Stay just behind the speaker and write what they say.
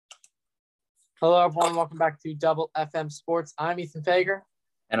Hello, everyone. Welcome back to Double FM Sports. I'm Ethan Fager.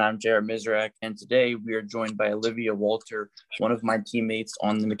 And I'm Jared Mizrak. And today we are joined by Olivia Walter, one of my teammates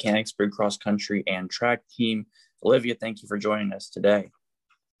on the Mechanicsburg cross country and track team. Olivia, thank you for joining us today.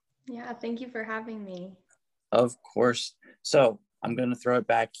 Yeah, thank you for having me. Of course. So I'm going to throw it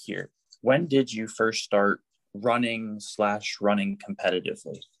back here. When did you first start running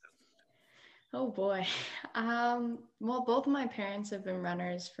competitively? Oh boy. Well, both of my parents have been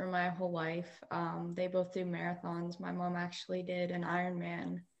runners for my whole life. They both do marathons. My mom actually did an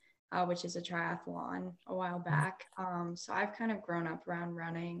Ironman, which is a triathlon, a while back. So I've kind of grown up around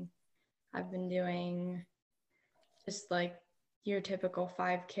running. I've been doing just like your typical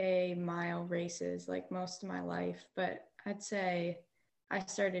 5K mile races like most of my life. But I'd say I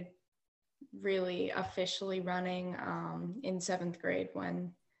started really officially running in 7th grade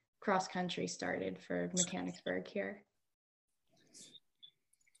when cross country started for Mechanicsburg here.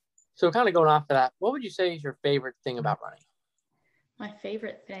 So kind of going off of that, what would you say is your favorite thing about running? My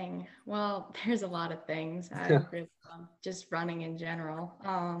favorite thing? Well, there's a lot of things. I really love just running in general.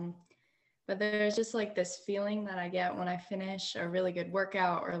 But there's just like this feeling that I get when I finish a really good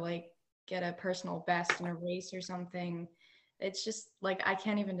workout or like get a personal best in a race or something. It's just like, I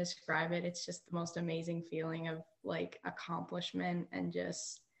can't even describe it. It's just the most amazing feeling of like accomplishment and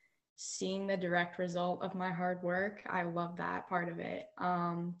just seeing the direct result of my hard work. I love that part of it.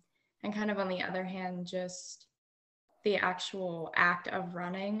 And kind of on the other hand, just the actual act of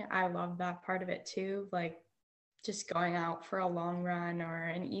running, I love that part of it too. Like just going out for a long run or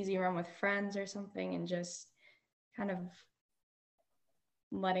an easy run with friends or something and just kind of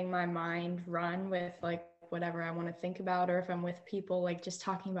letting my mind run with like whatever I want to think about, or if I'm with people, like just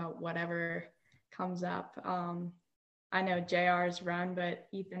talking about whatever comes up. I know JR's run, but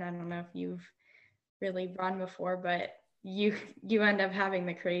Ethan, I don't know if you've really run before, but you end up having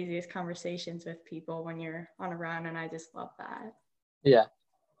the craziest conversations with people when you're on a run, and I just love that. Yeah.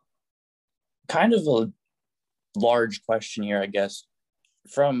 Kind of a large question here, I guess.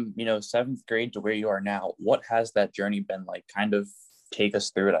 From, 7th grade to where you are now, what has that journey been like? Kind of take us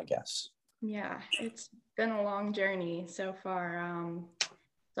through it, I guess. Yeah, it's been a long journey so far.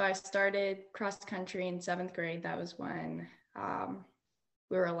 So I started cross country in 7th grade. That was when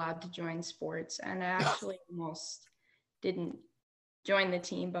we were allowed to join sports. And I actually almost didn't join the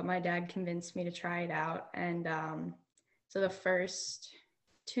team, but my dad convinced me to try it out. And so the first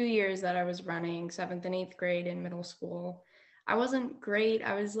 2 years that I was running, 7th and 8th grade in middle school, I wasn't great.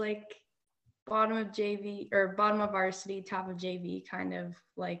 I was like bottom of JV or bottom of varsity, top of JV, kind of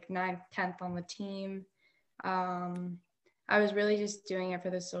like 9th, 10th on the team. I was really just doing it for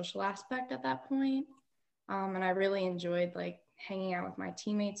the social aspect at that point. And I really enjoyed like hanging out with my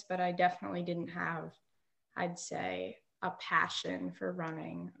teammates, but I definitely didn't have, I'd say, a passion for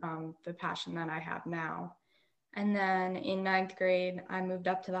running, the passion that I have now. And then in 9th grade, I moved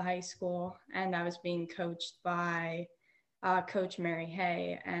up to the high school and I was being coached by Coach Mary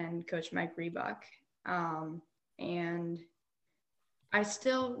Hay and Coach Mike Rebuck. And I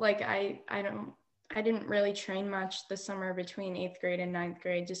still like, I didn't really train much the summer between 8th grade and 9th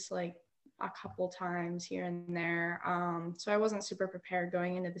grade, just like a couple times here and there. So I wasn't super prepared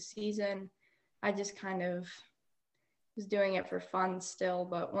going into the season. I just kind of was doing it for fun still.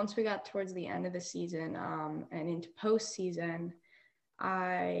 But once we got towards the end of the season and into postseason,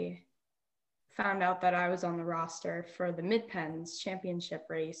 I found out that I was on the roster for the Mid-Penns championship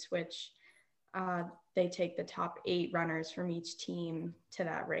race, which they take the top 8 runners from each team to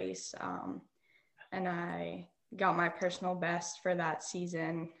that race. And I got my personal best for that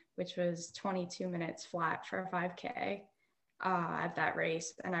season, which was 22 minutes flat for a 5K at that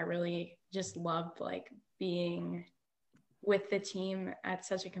race. And I really just loved like being with the team at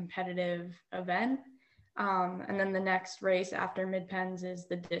such a competitive event. And then the next race after Mid-Penns is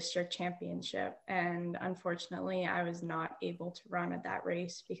the district championship. And unfortunately, I was not able to run at that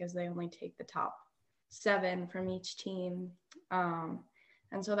race because they only take the top 7 from each team.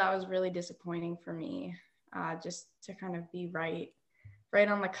 And so that was really disappointing for me, just to kind of be right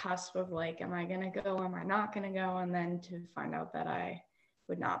on the cusp of like, am I going to go? Am I not going to go? And then to find out that I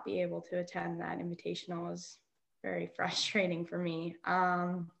would not be able to attend that invitational was very frustrating for me.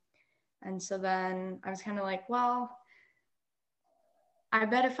 And so then I was kind of like, well, I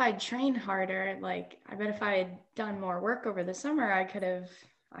bet if I'd trained harder, like I bet if I had done more work over the summer, I could have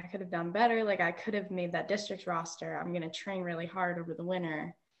done better. Like I could have made that district roster. I'm going to train really hard over the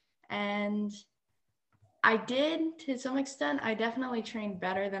winter. And I did to some extent. I definitely trained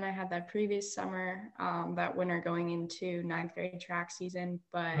better than I had that previous summer, that winter going into 9th grade track season,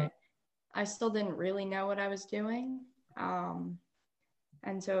 but I still didn't really know what I was doing.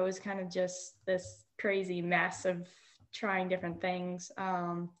 And so it was kind of just this crazy mess of trying different things.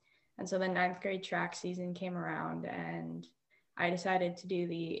 And so the ninth grade track season came around, and I decided to do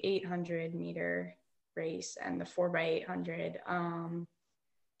the 800 meter race and the 4x800.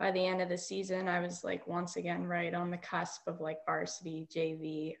 By the end of the season, I was like once again right on the cusp of like varsity,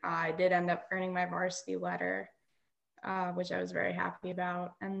 JV. I did end up earning my varsity letter, which I was very happy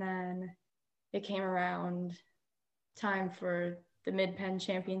about. And then it came around time for the Mid-Penn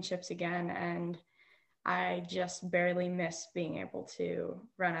Championships again, and I just barely missed being able to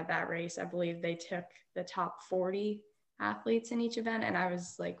run at that race. I believe they took the top 40 athletes in each event, and I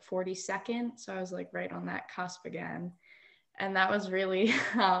was like 42nd. So I was like right on that cusp again. And that was really,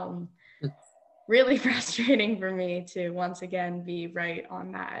 really frustrating for me to once again be right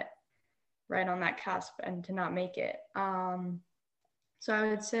on that cusp and to not make it. So I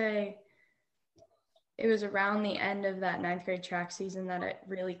would say it was around the end of that ninth grade track season that it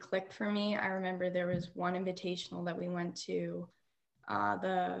really clicked for me. I remember there was one invitational that we went to,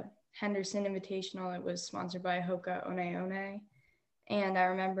 the Henderson Invitational. It was sponsored by Hoka One One. And I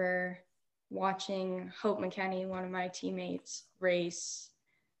remember watching Hope McKenney, one of my teammates, race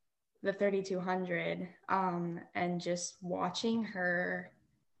the 3200, and just watching her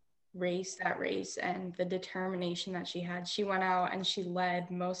race that race and the determination that she had. She went out and she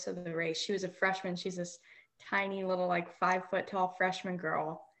led most of the race. She was a freshman. She's this tiny little like 5 foot tall freshman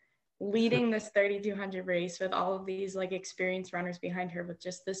girl leading this 3200 race with all of these like experienced runners behind her with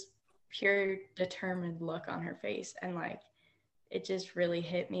just this pure determined look on her face. And like it just really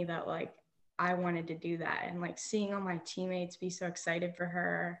hit me that like I wanted to do that. And like seeing all my teammates be so excited for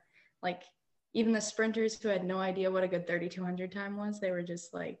her, like even the sprinters who had no idea what a good 3200 time was, they were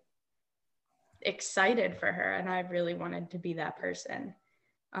just like excited for her, and I really wanted to be that person.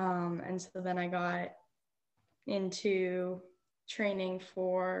 And so then I got into training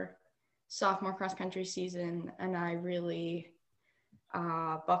for sophomore cross country season, and I really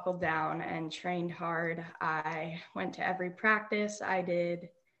buckled down and trained hard. I went to every practice. I did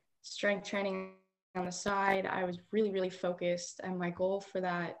strength training on the side. I was really, really focused, and my goal for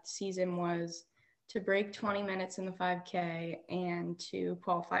that season was to break 20 minutes in the 5K and to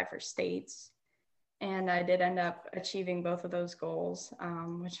qualify for states. And I did end up achieving both of those goals,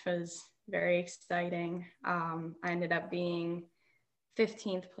 which was very exciting. I ended up being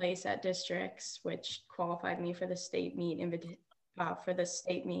 15th place at districts, which qualified me for the state meet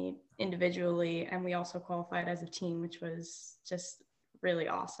individually. And we also qualified as a team, which was just really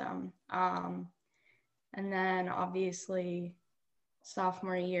awesome. And then obviously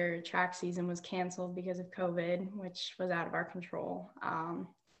sophomore year track season was canceled because of COVID, which was out of our control.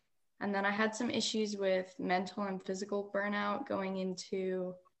 And then I had some issues with mental and physical burnout going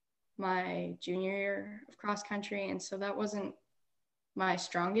into my junior year of cross country. And so that wasn't my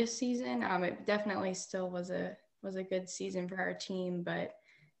strongest season. It definitely still was a good season for our team, but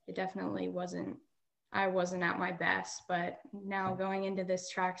it definitely I wasn't at my best. But now going into this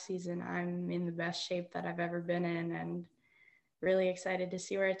track season, I'm in the best shape that I've ever been in, and really excited to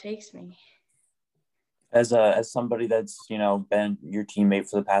see where it takes me. As somebody that's been your teammate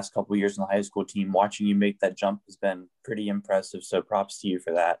for the past couple of years in the high school team, watching you make that jump has been pretty impressive. So props to you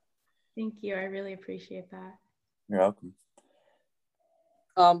for that. Thank you. I really appreciate that. You're welcome.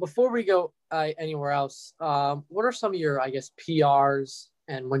 Before we go anywhere else, what are some of your, I guess, PRs,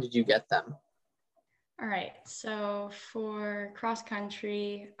 and when did you get them? All right. So for cross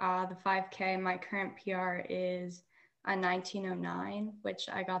country, the 5K, my current PR is a 1909, which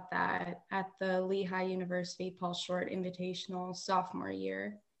I got that at the Lehigh University Paul Short Invitational sophomore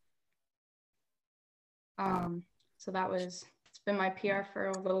year. So it's been my PR for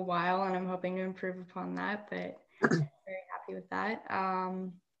a little while, and I'm hoping to improve upon that, but very happy with that.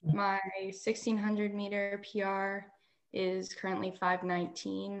 My 1600 meter PR is currently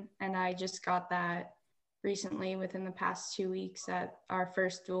 5:19, and I just got that recently within the past 2 weeks at our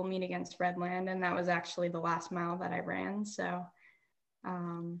first dual meet against Redland, and that was actually the last mile that I ran. So,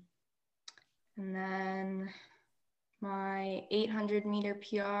 and then my 800 meter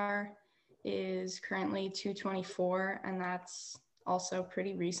PR is currently 2:24, and that's also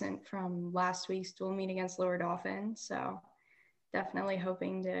pretty recent from last week's dual meet against Lower Dauphin. So definitely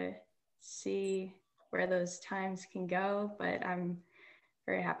hoping to see where those times can go, but I'm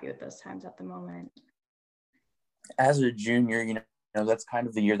very happy with those times at the moment. As a junior, that's kind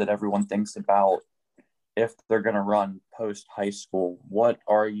of the year that everyone thinks about if they're going to run post high school. What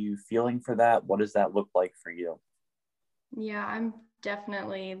are you feeling for that? What does that look like for you? Yeah, I'm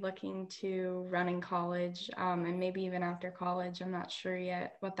definitely looking to run in college, and maybe even after college. I'm not sure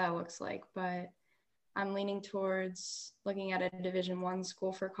yet what that looks like, but I'm leaning towards looking at a Division I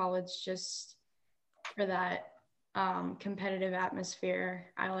school for college, just for that competitive atmosphere.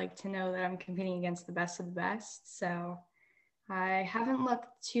 I like to know that I'm competing against the best of the best. So I haven't looked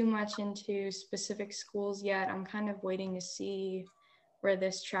too much into specific schools yet. I'm kind of waiting to see where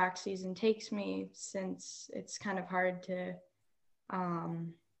this track season takes me, since it's kind of hard to,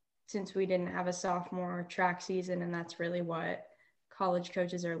 since we didn't have a sophomore track season, and that's really what college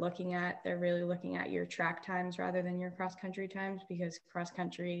coaches are looking at. They're really looking at your track times rather than your cross country times, because cross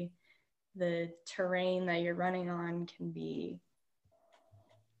country, the terrain that you're running on can be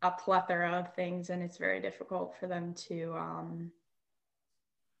a plethora of things, and it's very difficult for them to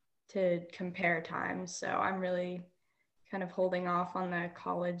compare times. So I'm really kind of holding off on the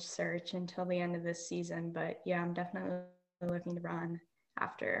college search until the end of this season. But yeah, I'm definitely looking to run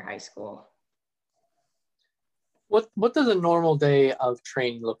after high school. What does a normal day of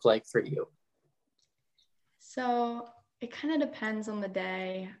training look like for you? So it kind of depends on the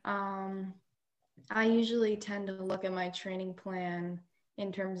day. I usually tend to look at my training plan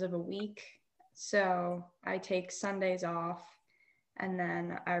in terms of a week. So I take Sundays off, and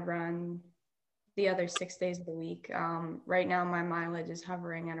then I run the other 6 days of the week. Right now, my mileage is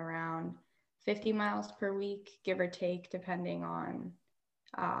hovering at around 50 miles per week, give or take, depending on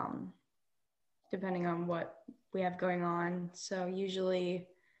what we have going on. So usually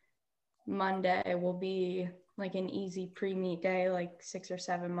Monday will be like an easy pre-meet day, like 6 or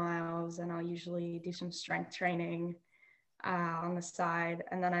 7 miles, and I'll usually do some strength training on the side.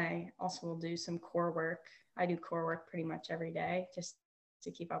 And then I also will do some core work. I do core work pretty much every day just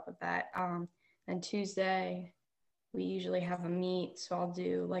to keep up with that. And Tuesday, we usually have a meet. So I'll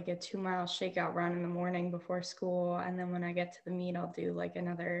do like a 2-mile shakeout run in the morning before school. And then when I get to the meet, I'll do like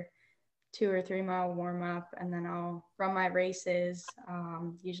another 2 or 3 mile warm up, and then I'll run my races.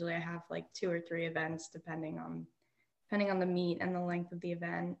 Usually I have like 2 or 3 events depending on the meet and the length of the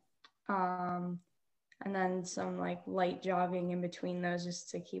event. And then some like light jogging in between those, just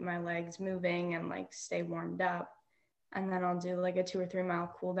to keep my legs moving and like stay warmed up. And then I'll do like a 2 or 3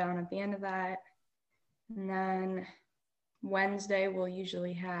 mile cool down at the end of that. And then Wednesday we'll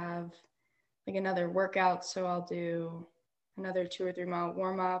usually have like another workout. So I'll do another 2 or 3 mile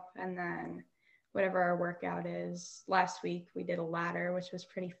warm up, and then whatever our workout is. Last week we did a ladder, which was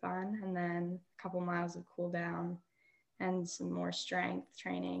pretty fun, and then a couple miles of cool down and some more strength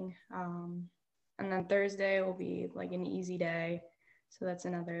training. And then Thursday will be like an easy day. So that's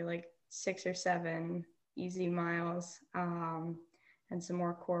another like 6 or 7 easy miles, and some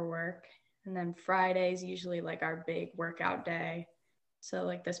more core work. And then Friday is usually like our big workout day. So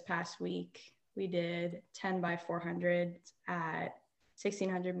like this past week, we did 10 by 400 at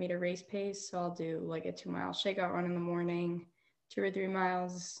 1,600 meter race pace. So I'll do like a 2-mile shakeout run in the morning, 2 or 3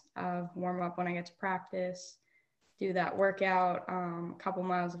 miles of warm up when I get to practice, do that workout, a couple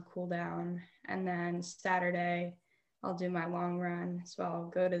miles of cool down. And then Saturday, I'll do my long run. So I'll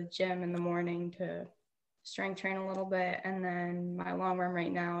go to the gym in the morning to strength train a little bit. And then my long run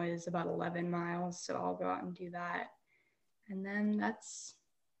right now is about 11 miles. So I'll go out and do that. And then that's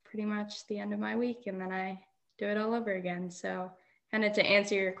pretty much the end of my week, and then I do it all over again. So kind of to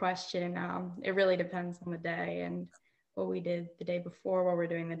answer your question, it really depends on the day and what we did the day before, what we're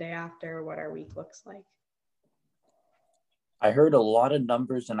doing the day after, what our week looks like. I heard a lot of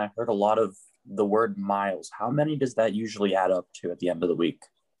numbers, and I heard a lot of the word miles. How many does that usually add up to at the end of the week?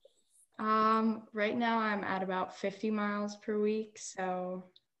 Right now I'm at about 50 miles per week. So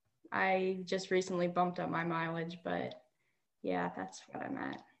I just recently bumped up my mileage, but yeah, that's what I'm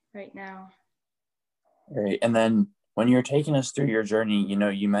at right now. All right. And then when you're taking us through your journey,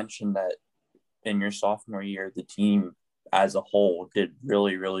 you mentioned that in your sophomore year, the team as a whole did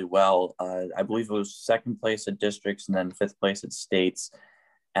really, really well. I believe it was second place at districts and then fifth place at states.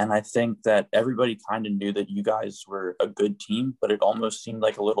 And I think that everybody kind of knew that you guys were a good team, but it almost seemed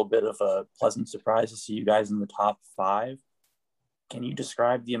like a little bit of a pleasant surprise to see you guys in the top 5. Can you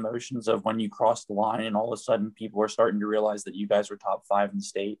describe the emotions of when you crossed the line and all of a sudden people were starting to realize that you guys were top 5 in the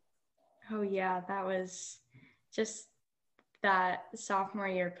state? Oh yeah, that was just that sophomore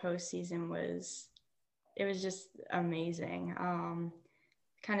year postseason was just amazing.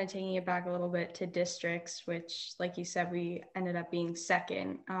 Kind of taking it back a little bit to districts, which, like you said, we ended up being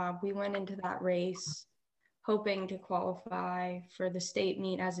second. We went into that race hoping to qualify for the state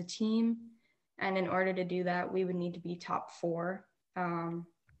meet as a team. And in order to do that, we would need to be top 4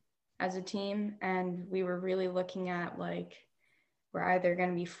 as a team. And we were really looking at like, we're either going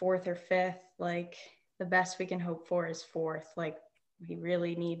to be 4th or 5th. Like the best we can hope for is 4th. Like we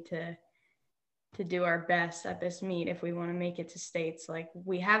really need to to do our best at this meet if we want to make it to states. Like,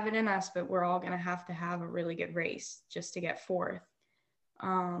 we have it in us, but we're all going to have a really good race just to get fourth.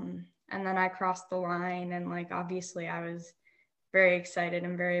 And then I crossed the line, and like, obviously I was very excited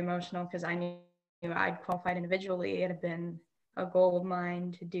and very emotional because I knew I'd qualified individually. It had been a goal of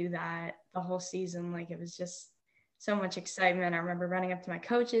mine to do that the whole season. Like, it was just so much excitement. I remember running up to my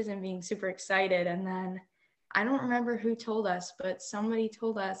coaches and being super excited. And then I don't remember who told us, but somebody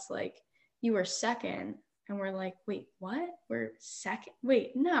told us, like, you were second. And we're like, wait, what? We're second?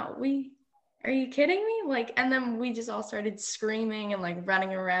 Wait, no, are you kidding me? Like, and then we just all started screaming and like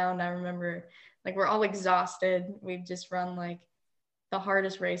running around. I remember, like, we're all exhausted. We've just run like the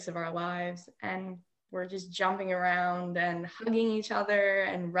hardest race of our lives, and we're just jumping around and hugging each other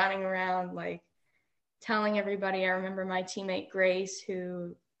and running around, like telling everybody. I remember my teammate Grace,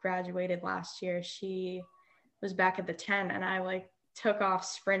 who graduated last year, she was back at the 10, and I like took off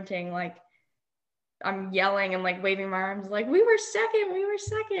sprinting, like I'm yelling and like waving my arms like, we were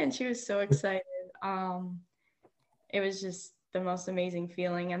second. She was so excited. It was just the most amazing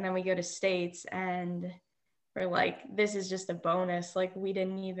feeling. And then we go to states, and we're like, this is just a bonus. Like, we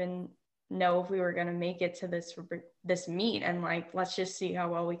didn't even know if we were going to make it to this meet, and like, let's just see how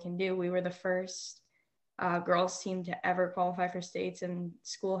well we can do. We were the first girls team to ever qualify for states in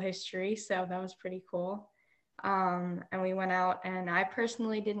school history, so that was pretty cool. And we went out, and I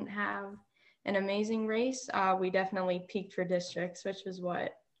personally didn't have an amazing race. We definitely peaked for districts, which was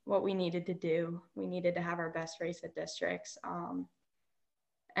what we needed to do. We needed to have our best race at districts.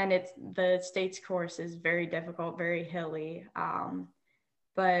 And the states course is very difficult, very hilly.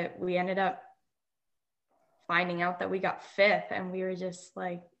 But we ended up finding out that we got fifth, and we were just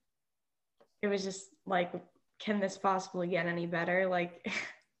like, it was just like, can this possibly get any better? Like,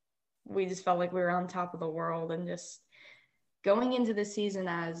 we just felt like we were on top of the world, and just going into the season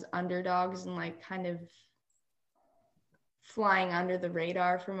as underdogs and like kind of flying under the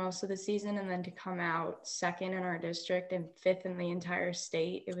radar for most of the season, and then to come out second in our district and fifth in the entire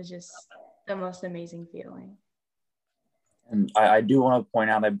state, it was just the most amazing feeling. And I do want to point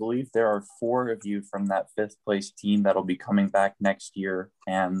out, I believe there are 4 of you from that 5th place team that'll be coming back next year.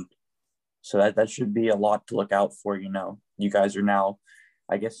 And so that should be a lot to look out for. You guys are now,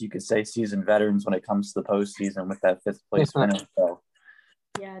 I guess you could say, seasoned veterans when it comes to the postseason with that 5th place winner. So.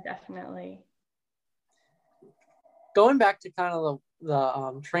 Yeah, definitely. Going back to kind of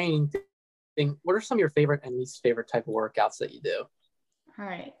the training thing, what are some of your favorite and least favorite type of workouts that you do? All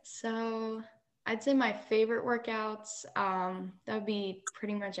right, so I'd say my favorite workouts, that would be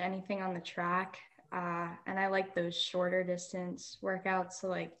pretty much anything on the track. And I like those shorter distance workouts, so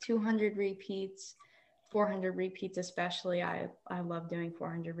like 200 repeats, 400 repeats especially. I love doing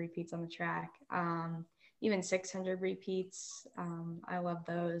 400 repeats on the track. Even 600 repeats, I love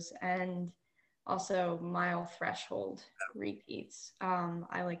those. And also mile threshold repeats.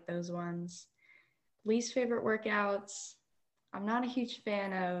 I like those ones. Least favorite workouts, I'm not a huge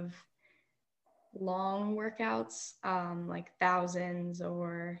fan of long workouts, like thousands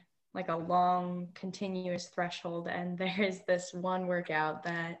or like a long continuous threshold. And there's this one workout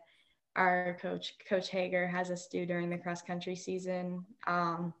that our coach Hager, has us do during the cross country season.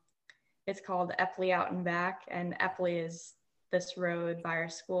 It's called Epley Out and Back, and Epley is this road by our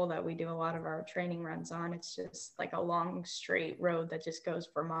school that we do a lot of our training runs on. It's just like a long straight road that just goes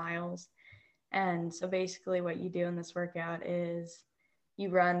for miles. And so basically what you do in this workout is you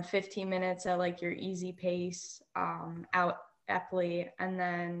run 15 minutes at like your easy pace out Epley, and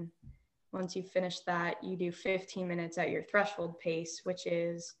then once you finish that, you do 15 minutes at your threshold pace, which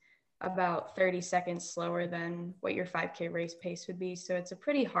is about 30 seconds slower than what your 5K race pace would be. So it's a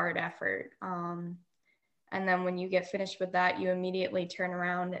pretty hard effort. And then when you get finished with that, you immediately turn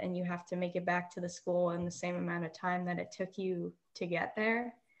around and you have to make it back to the school in the same amount of time that it took you to get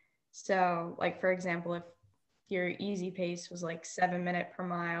there. So like, for example, if your easy pace was like 7 minute per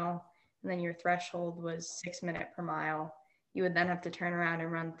mile, and then your threshold was 6 minute per mile, you would then have to turn around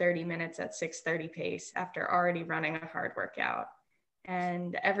and run 30 minutes at 6:30 pace after already running a hard workout.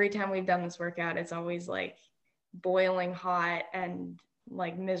 And every time we've done this workout, it's always like boiling hot and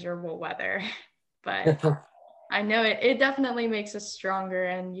like miserable weather. But I know it definitely makes us stronger,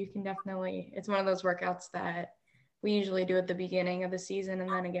 and you can definitely, it's one of those workouts that we usually do at the beginning of the season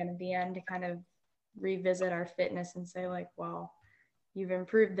and then again at the end to kind of revisit our fitness and say like, well, you've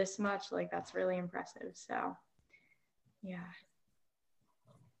improved this much, like that's really impressive. So yeah.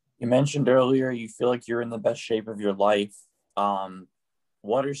 You mentioned earlier you feel like you're in the best shape of your life.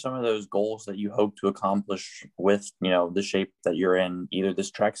 What are some of those goals that you hope to accomplish with, the shape that you're in, either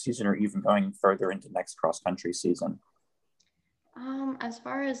this track season or even going further into next cross country season? As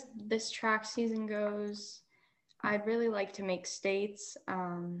far as this track season goes, I'd really like to make states.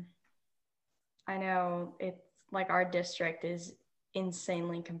 I know it's like our district is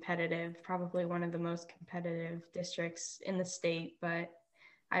insanely competitive, probably one of the most competitive districts in the state, but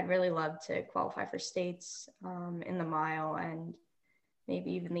I'd really love to qualify for states in the mile and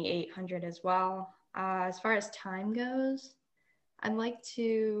maybe even the 800 as well. As far as time goes, I'd like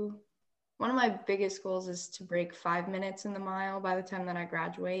to, one of my biggest goals is to break 5 minutes in the mile by the time that I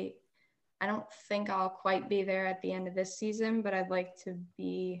graduate. I don't think I'll quite be there at the end of this season, but I'd like to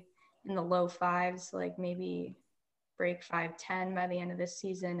be in the low fives, like maybe break 5:10 by the end of this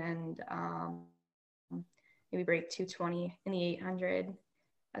season and maybe break 2:20 in the 800.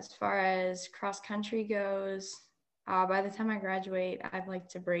 As far as cross country goes, by the time I graduate, I'd like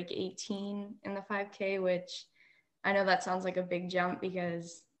to break 18 in the 5K, which I know that sounds like a big jump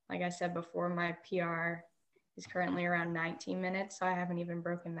because, like I said before, my PR is currently around 19 minutes, so I haven't even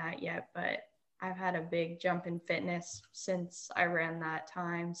broken that yet, but I've had a big jump in fitness since I ran that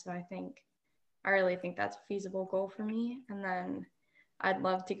time, so I really think that's a feasible goal for me. And then I'd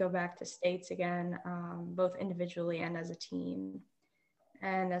love to go back to states again, both individually and as a team.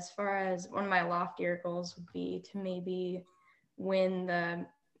 And as far as one of my loftier goals would be to maybe win the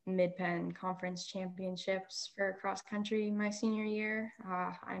Mid-Penn Conference Championships for cross country my senior year.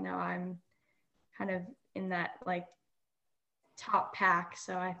 I know I'm kind of in that like top pack,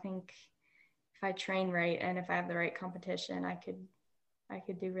 so I think if I train right and if I have the right competition, I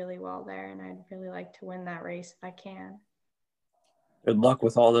could do really well there, and I'd really like to win that race if I can. Good luck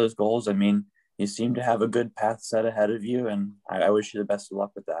with all those goals. I mean, you seem to have a good path set ahead of you, and I wish you the best of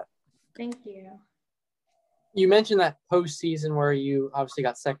luck with that. Thank you. You mentioned that postseason where you obviously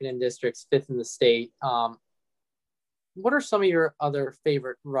got second in districts, fifth in the state. What are some of your other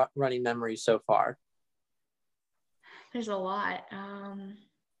favorite running memories so far? There's a lot.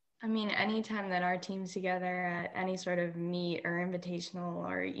 I mean, anytime that our team's together at any sort of meet or invitational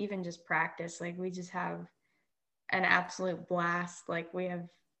or even just practice, like we just have an absolute blast. Like we have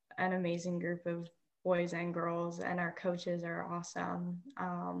an amazing group of boys and girls, and our coaches are awesome.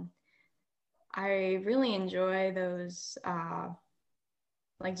 I really enjoy those,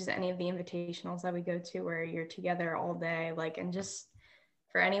 like just any of the invitationals that we go to where you're together all day, like, and just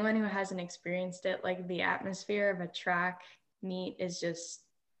for anyone who hasn't experienced it, like the atmosphere of a track meet is just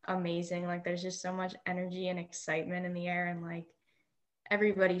amazing. Like there's just so much energy and excitement in the air, and like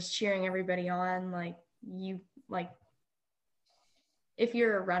everybody's cheering everybody on. Like if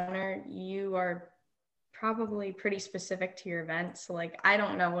you're a runner, you are probably pretty specific to your event. So like I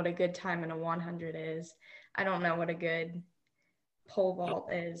don't know what a good time in a 100 is. I don't know what a good pole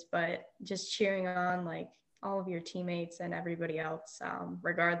vault is, but just cheering on like all of your teammates and everybody else,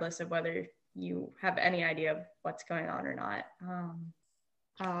 regardless of whether you have any idea of what's going on or not.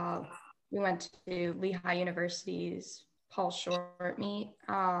 We went to Lehigh University's Paul Short meet,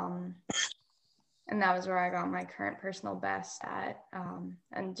 and that was where I got my current personal best at,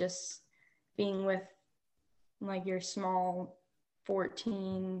 and just being with like your small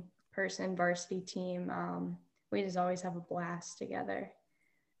 14 person varsity team, we just always have a blast together.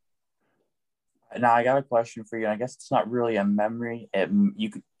 Now I got a question for you. I guess it's not really a memory.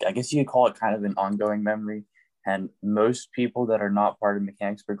 I guess you could call it kind of an ongoing memory. And most people that are not part of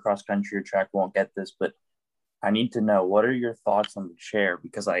Mechanicsburg cross country or track won't get this, but I need to know, what are your thoughts on the chair?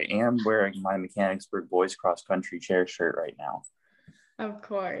 Because I am wearing my Mechanicsburg boys cross country chair shirt right now. Of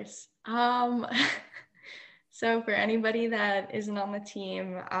course. So for anybody that isn't on the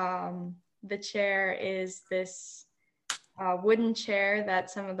team, the chair is this wooden chair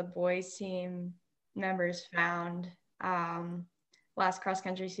that some of the boys team members found last cross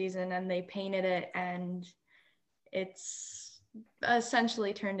country season, and they painted it, and it's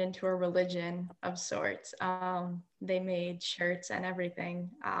essentially turned into a religion of sorts. They made shirts and everything.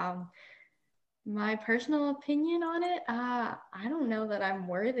 My personal opinion on it, I don't know that I'm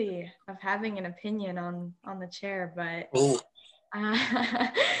worthy of having an opinion on the chair, but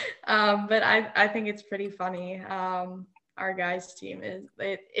but I think it's pretty funny. Our guys team it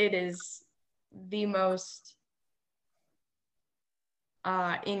is the most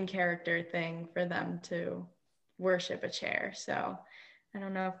in character thing for them to worship a chair. So I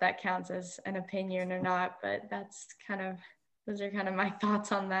don't know if that counts as an opinion or not, but those are kind of my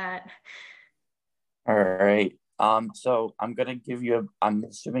thoughts on that. All right. So I'm gonna give you I'm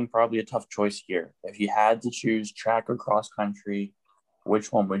assuming probably a tough choice here. If you had to choose track or cross country,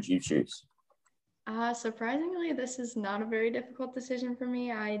 which one would you choose? Surprisingly, this is not a very difficult decision for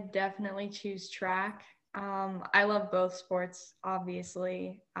me. I definitely choose track. I love both sports,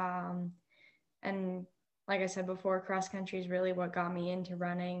 obviously. And like I said before, cross country is really what got me into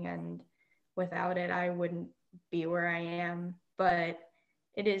running, and without it, I wouldn't be where I am. But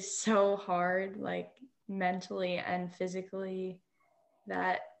it is so hard, like mentally and physically,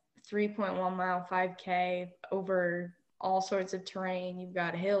 that 3.1 mile 5K over all sorts of terrain. You've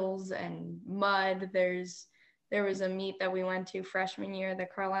got hills and mud. There was a meet that we went to freshman year, the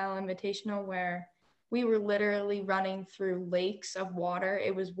Carlisle Invitational, where we were literally running through lakes of water.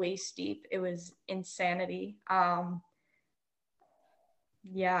 It was waist deep. It was insanity.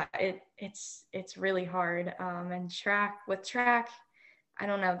 Yeah, it's really hard. And with track, I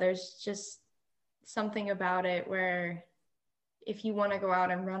don't know. There's just something about it where if you want to go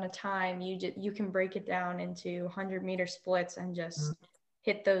out and run a time, you can break it down into 100-meter splits and just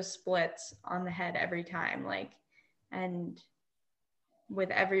hit those splits on the head every time. Like, and with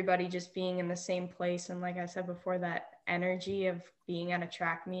everybody just being in the same place, and like I said before, that energy of being at a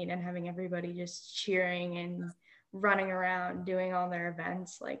track meet and having everybody just cheering and running around doing all their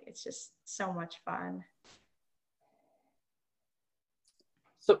events, like it's just so much fun.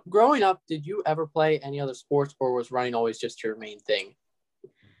 So growing up, did you ever play any other sports, or was running always just your main thing?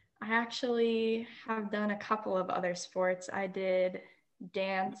 I actually have done a couple of other sports. I did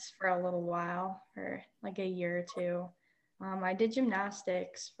dance for a little while, for like a year or two. I did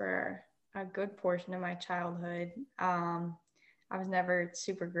gymnastics for a good portion of my childhood. I was never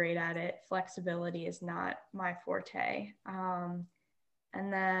super great at it. Flexibility is not my forte. And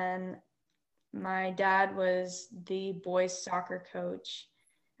then my dad was the boys soccer coach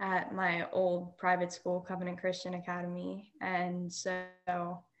at my old private school, Covenant Christian Academy. And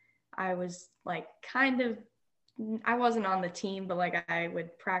so I was like I wasn't on the team, but like I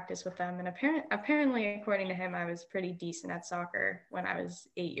would practice with them. And apparently, according to him, I was pretty decent at soccer when I was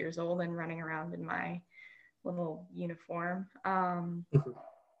 8 years old and running around in my little uniform.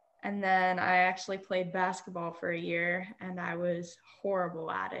 And then I actually played basketball for a year, and I was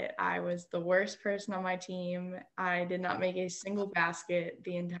horrible at it. I was the worst person on my team. I did not make a single basket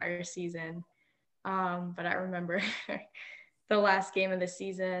the entire season. But I remember the last game of the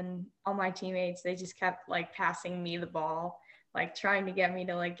season, all my teammates, they just kept like passing me the ball, like trying to get me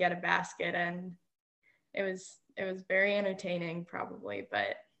to like get a basket. And it was very entertaining probably,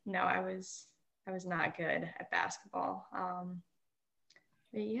 but no, I was not good at basketball.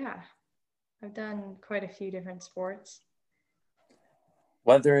 But yeah, I've done quite a few different sports.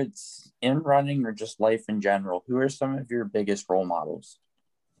 Whether it's in running or just life in general, who are some of your biggest role models?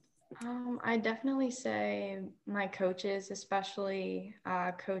 I definitely say my coaches, especially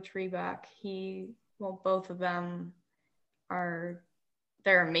Coach Reebok. Both of them they're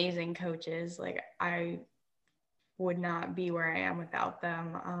amazing coaches. Like I would not be where I am without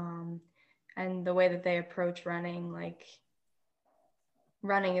them. And the way that they approach running, like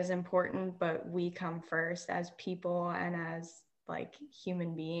running is important, but we come first as people and as like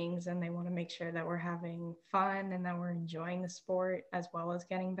human beings, and they want to make sure that we're having fun and that we're enjoying the sport as well as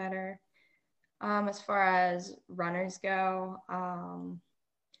getting better. As far as runners go,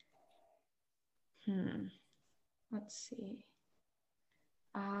 let's see.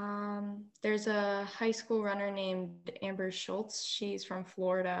 There's a high school runner named Amber Schultz. She's from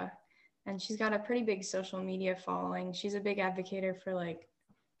Florida, and she's got a pretty big social media following. She's a big advocate for like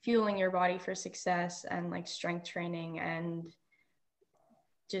fueling your body for success and like strength training and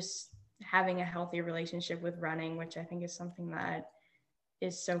just having a healthy relationship with running, which I think is something that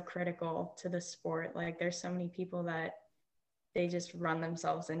is so critical to the sport. Like there's so many people that they just run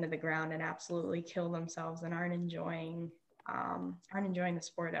themselves into the ground and absolutely kill themselves and aren't enjoying the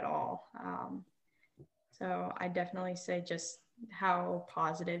sport at all. So I definitely say just how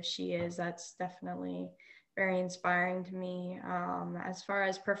positive she is. That's definitely very inspiring to me. As far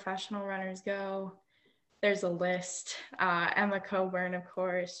as professional runners go, there's a list. Emma Coburn, of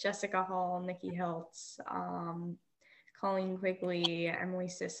course, Jessica Hall, Nikki Hiltz, Colleen Quigley, Emily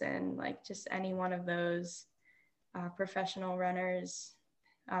Sisson, like just any one of those professional runners,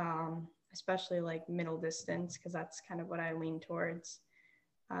 especially like middle distance, because that's kind of what I lean towards.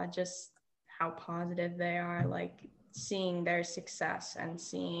 Just how positive they are, like seeing their success and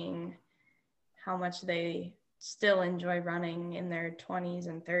seeing how much they still enjoy running in their 20s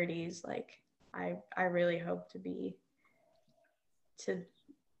and 30s. Like I really hope to be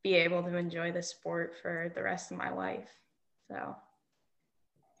able to enjoy the sport for the rest of my life. So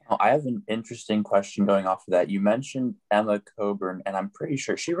I have an interesting question going off of that. You mentioned Emma Coburn, and I'm pretty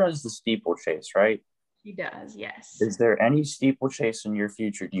sure she runs the steeplechase, right? She does, yes. Is there any steeplechase in your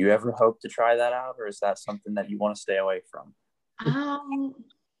future? Do you ever hope to try that out, or is that something that you want to stay away from?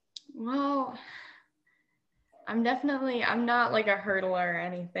 Well, I'm not like a hurdler or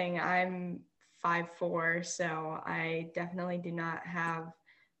anything. I'm 5'4", so I definitely do not have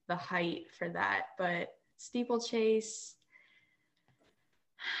the height for that. But steeplechase,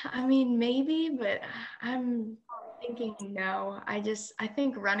 I mean, maybe, but I'm thinking no. I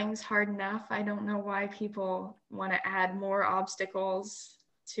think running's hard enough. I don't know why people want to add more obstacles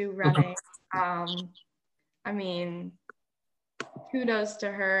to running. I mean, kudos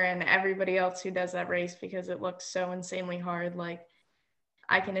to her and everybody else who does that race, because it looks so insanely hard. Like,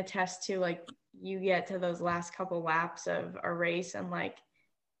 I can attest to, like, you get to those last couple laps of a race and like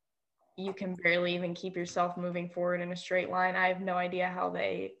you can barely even keep yourself moving forward in a straight line. I have no idea how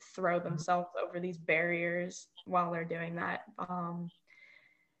they throw themselves over these barriers while they're doing that.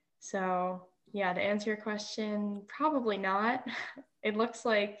 So yeah, to answer your question, probably not. It looks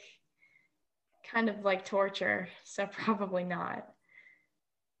like kind of like torture, so probably not.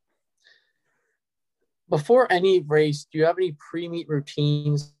 Before any race, do you have any pre-meet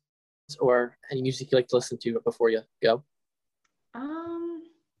routines or any music you like to listen to before you go?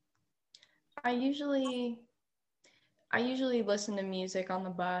 I usually listen to music on the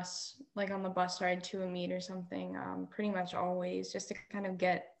bus, like on the bus ride to a meet or something, pretty much always, just to kind of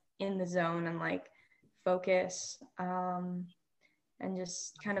get in the zone and like focus, and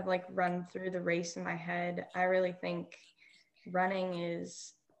just kind of like run through the race in my head. I really think running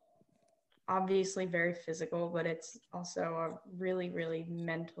is obviously very physical, but it's also a really, really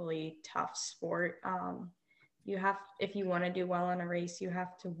mentally tough sport. You have, if you want to do well in a race, you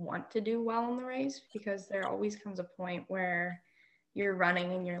have to want to do well in the race, because there always comes a point where you're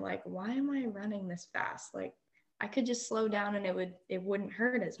running and you're like, why am I running this fast? Like, I could just slow down and it wouldn't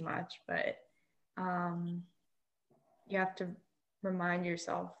hurt as much. But you have to remind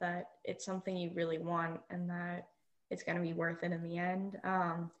yourself that it's something you really want and that it's going to be worth it in the end.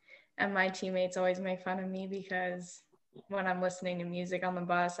 And my teammates always make fun of me because when I'm listening to music on the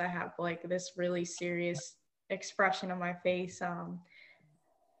bus, I have like this really serious expression on my face.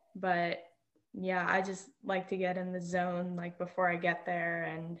 But yeah, I just like to get in the zone like before I get there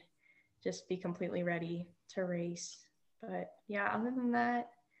and just be completely ready to race. But yeah, other than that,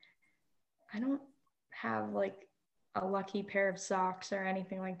 I don't have like a lucky pair of socks or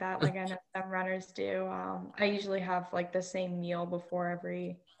anything like that, like I know some runners do. I usually have like the same meal before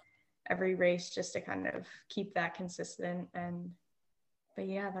every race, just to kind of keep that consistent. And but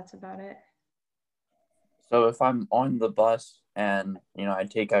yeah, that's about it. So if I'm on the bus and I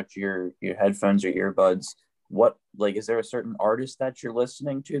take out your headphones or earbuds, what, like, is there a certain artist that you're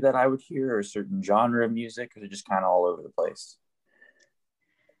listening to that I would hear, or a certain genre of music, or is it just kind of all over the place?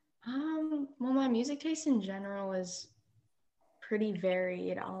 Well, my music taste in general is pretty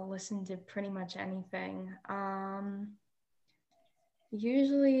varied. I'll listen to pretty much anything.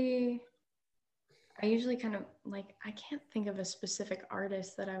 Usually I usually kind of like, I can't think of a specific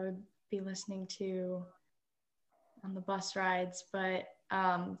artist that I would be listening to on the bus rides, but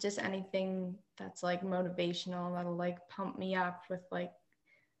just anything that's like motivational, that'll like pump me up with like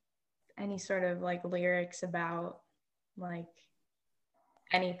any sort of like lyrics about like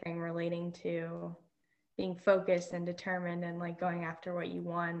anything relating to being focused and determined and like going after what you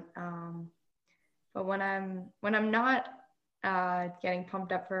want. But when I'm not getting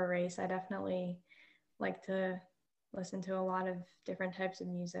pumped up for a race, I definitely like to listen to a lot of different types of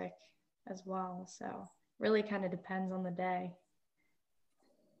music as well. So really kind of depends on the day.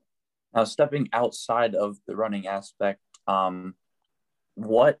 Now, stepping outside of the running aspect,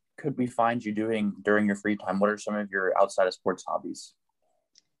 what could we find you doing during your free time? What are some of your outside of sports hobbies?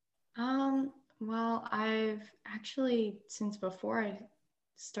 Well, I've actually, since before I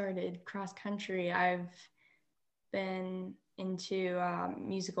started cross country, I've been into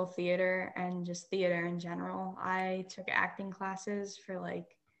musical theater and just theater in general. I took acting classes for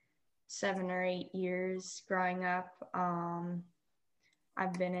like 7 or 8 years growing up.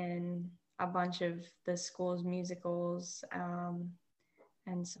 I've been in a bunch of the school's musicals,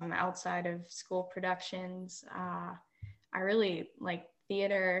 and some outside of school productions. I really like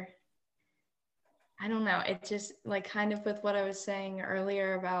theater. I don't know. It just like kind of with what I was saying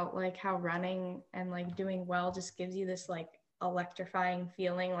earlier about like how running and like doing well just gives you this like electrifying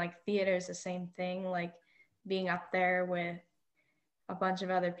feeling. Like theater is the same thing. Like being up there with a bunch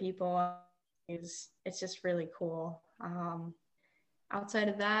of other people it's just really cool. Outside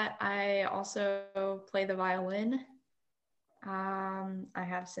of that, I also play the violin. I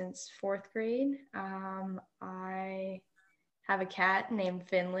have since fourth grade. I have a cat named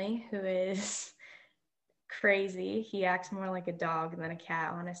Finley who is crazy. He acts more like a dog than a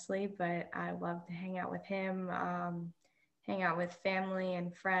cat, honestly, but I love to hang out with him, hang out with family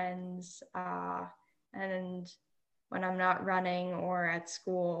and friends, and when I'm not running or at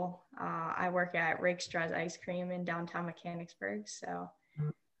school, I work at Rakestra's Ice Cream in downtown Mechanicsburg. So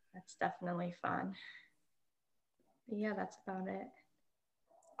that's definitely fun. But yeah, that's about it.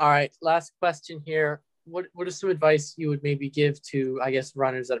 All right, last question here. What is some advice you would maybe give to, I guess,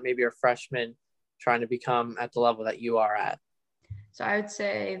 runners that maybe are freshmen trying to become at the level that you are at? So I would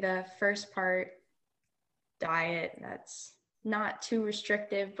say the first part, diet, that's not too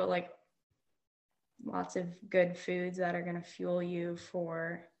restrictive, but like lots of good foods that are going to fuel you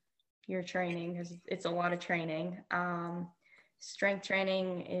for your training, because it's a lot of training. Strength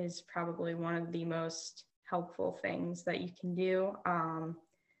training is probably one of the most helpful things that you can do.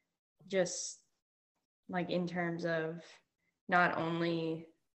 Just like in terms of not only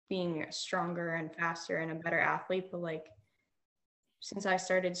being stronger and faster and a better athlete, but like since I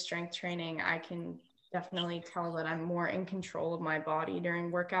started strength training, I can definitely tell that I'm more in control of my body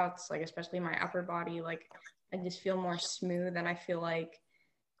during workouts, like especially my upper body. Like I just feel more smooth, and I feel like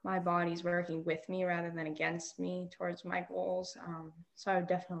my body's working with me rather than against me towards my goals. So I would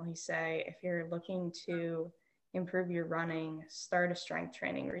definitely say if you're looking to improve your running, start a strength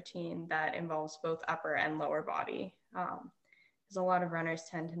training routine that involves both upper and lower body. Because a lot of runners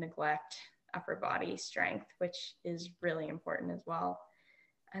tend to neglect upper body strength, which is really important as well.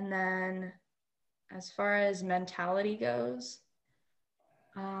 And then as far as mentality goes,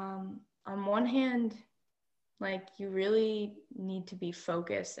 on one hand, like you really need to be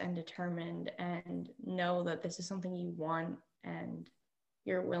focused and determined and know that this is something you want and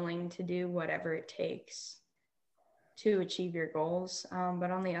you're willing to do whatever it takes to achieve your goals.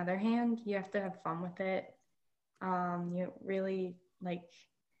 But on the other hand, you have to have fun with it. You really like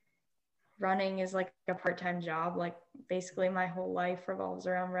running is like a part-time job. Like basically my whole life revolves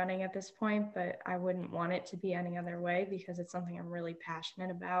around running at this point, but I wouldn't want it to be any other way because it's something I'm really passionate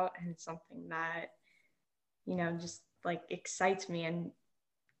about, and it's something that, you know, just like excites me. And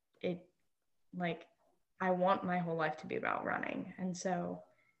it like, I want my whole life to be about running. And so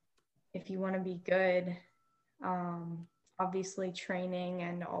if you want to be good, obviously training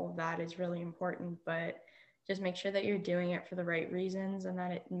and all of that is really important, but just make sure that you're doing it for the right reasons and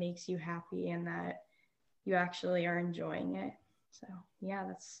that it makes you happy and that you actually are enjoying it. So yeah,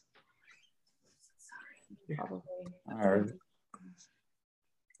 that's probably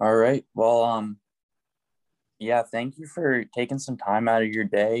all right. Well, yeah, thank you for taking some time out of your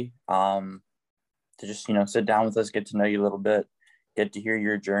day to just, you know, sit down with us, get to know you a little bit, get to hear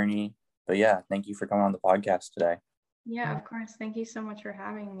your journey. But yeah, thank you for coming on the podcast today. Yeah, of course. Thank you so much for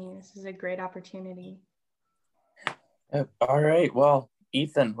having me. This is a great opportunity. All right. Well,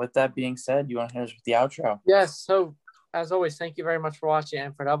 Ethan, with that being said, you want to hit us with the outro? Yes. So, as always, thank you very much for watching.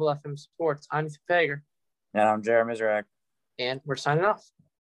 And for FFM Sports, I'm Ethan Fager. And I'm Jared Mizrak. And we're signing off.